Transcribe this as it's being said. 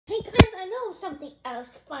know something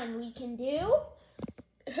else fun we can do.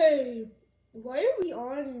 Hey, why are we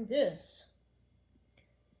on this?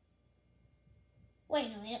 Wait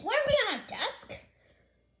a minute, weren't we on a desk?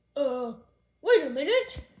 Wait a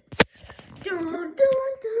minute. Dun, dun, dun,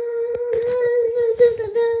 dun,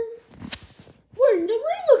 dun, dun. We're in the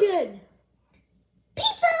room again.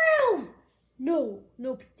 Pizza room! No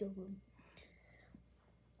pizza room.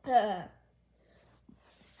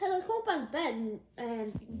 Let's go up on bed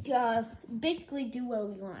and basically do what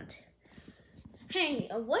we want. Hey,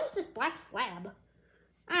 what is this black slab?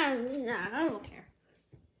 I don't care.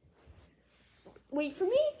 Wait for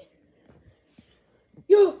me?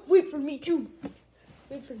 Yeah, wait for me too.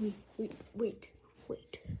 Wait for me. Wait.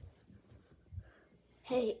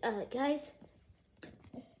 Hey, guys,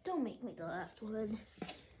 don't make me the last one.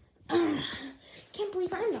 Can't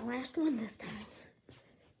believe I'm the last one this time.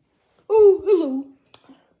 Oh, hello.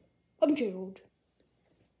 I'm Gerald.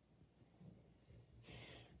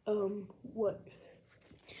 What?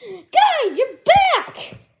 Guys, you're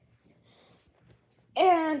back!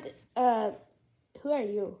 And, who are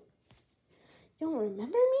you? You don't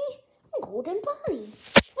remember me? I'm Golden Bunny.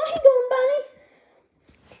 How you doing, Bunny?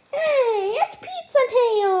 Hey, it's Pizza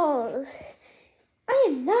Tails! I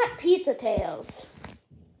am not Pizza Tails.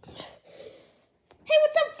 Hey,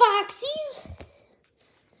 what's up, Foxies?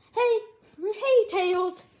 Hey,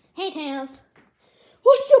 Tails. Hey, Tails.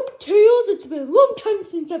 What's up, Tails? It's been a long time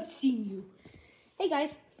since I've seen you. Hey,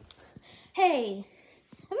 guys. Hey,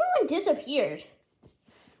 everyone disappeared.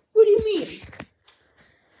 What do you mean?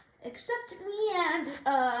 Except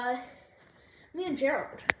me and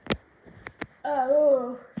Gerald.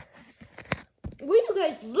 What are you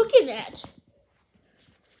guys looking at?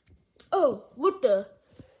 Oh, what the?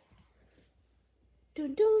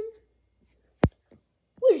 Dun dun.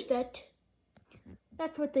 What is that?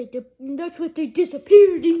 That's what they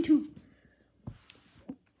disappeared into.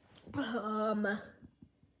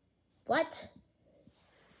 What?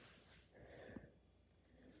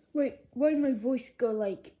 Wait, why did my voice go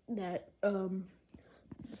like that?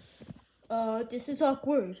 This is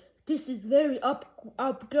awkward. This is very up.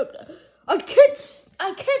 I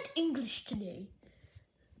can't English today.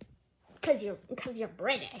 Cause you're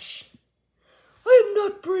British. I am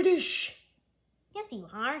not British. Yes, you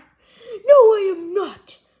are. No, I am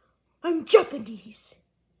not. I'm Japanese.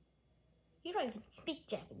 You don't even speak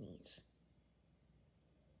Japanese.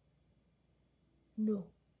 No.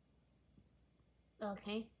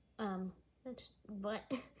 Okay. That's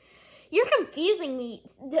what? You're confusing me,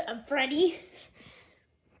 Freddy.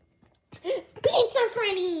 Pizza,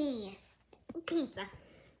 Freddy. Pizza.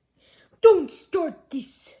 Don't start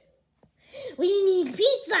this. We need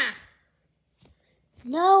pizza.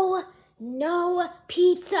 No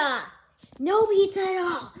pizza. No pizza at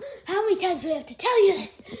all. How many times do we have to tell you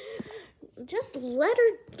this? Just let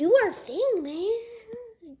her do her thing, man.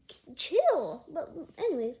 Chill. But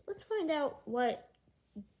anyways, let's find out what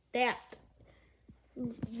that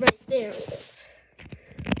right there is.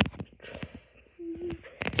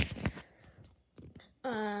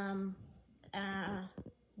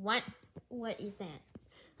 What is that?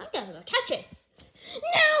 I'm gonna go touch it.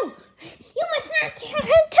 No! You must not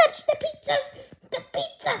touch the pizza! The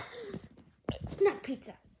pizza! It's not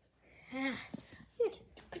pizza. You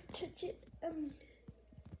could touch it.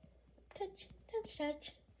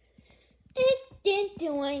 Touch. It didn't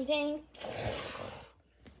do anything.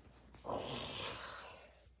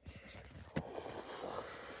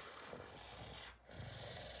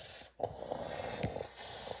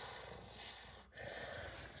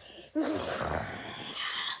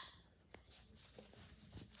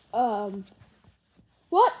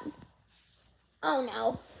 What? Oh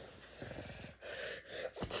no.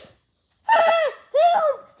 Help!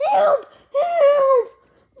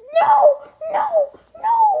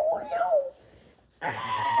 No!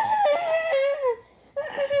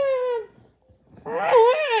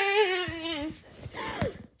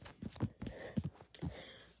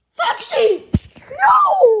 Foxy!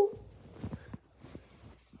 No!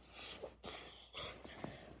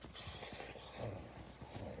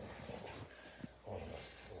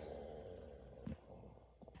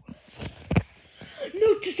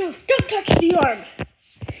 Note to self, don't touch the arm.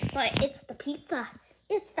 But it's the pizza.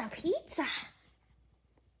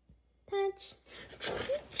 Touch.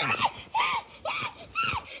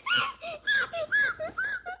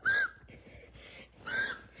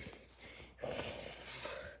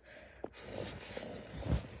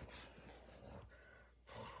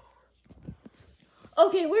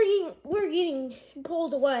 Okay, we're getting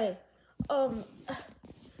pulled away.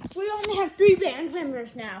 We only have 3 band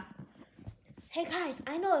members now. Hey guys,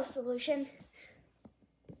 I know a solution.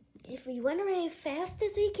 If if we run away as fast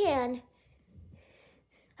as we can,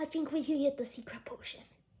 I think we can get the secret potion.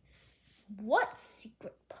 What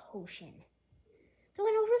secret potion? The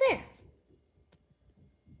one over there.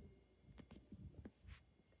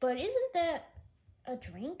 But isn't that a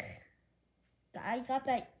drink? I got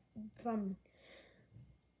that from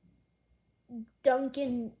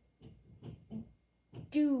Dunkin'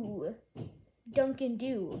 Dew.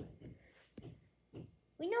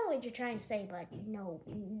 We know what you're trying to say, but no,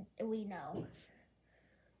 we know.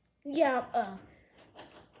 Yeah,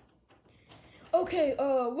 okay,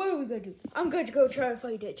 what are we gonna do? I'm going to go try to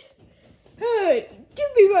fight it. Hey, give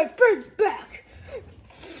me my friends back!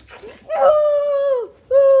 No!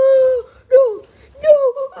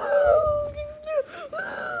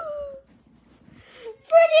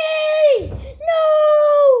 Freddy!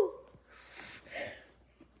 No!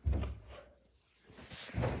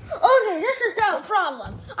 Okay, this is not a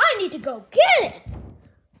problem. I need to go get it.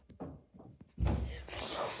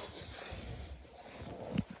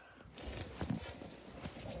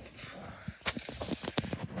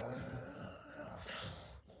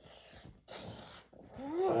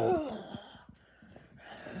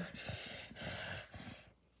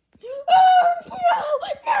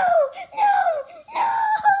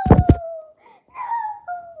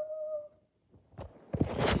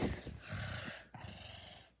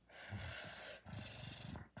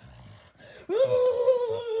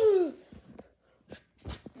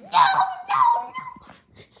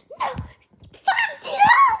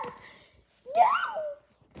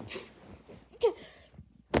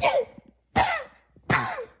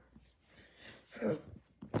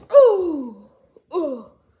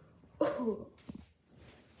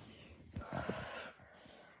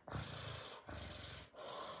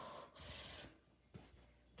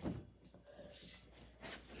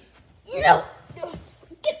 No!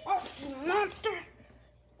 Get off, you monster!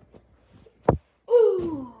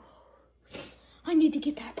 Ooh! I need to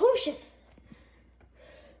get that potion.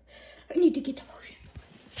 I need to get the potion.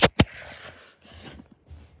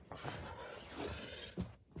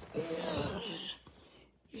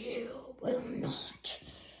 You will not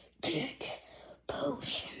get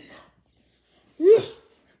potion.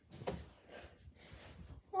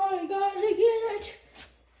 I gotta get it.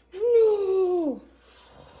 No!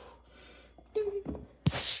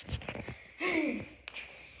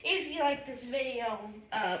 If you like this video,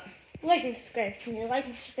 like and subscribe if you like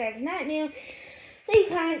and subscribe if not new. Leave a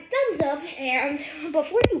comment, thumbs up, and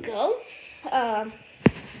before you go,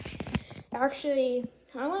 actually,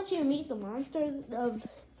 I want you to meet the monster of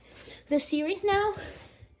the series now.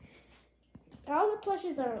 All the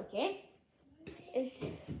plushes are okay. It's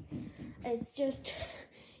just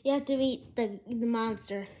you have to meet the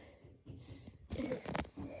monster.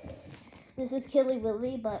 This is Killy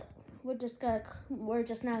Willy, but we're just not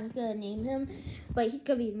gonna name him. But he's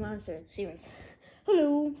gonna be the monster of the series.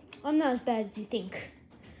 Hello, I'm not as bad as you think.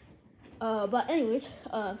 But anyways,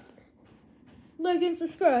 like and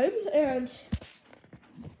subscribe and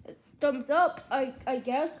thumbs up. I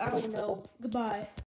guess I don't know. Goodbye.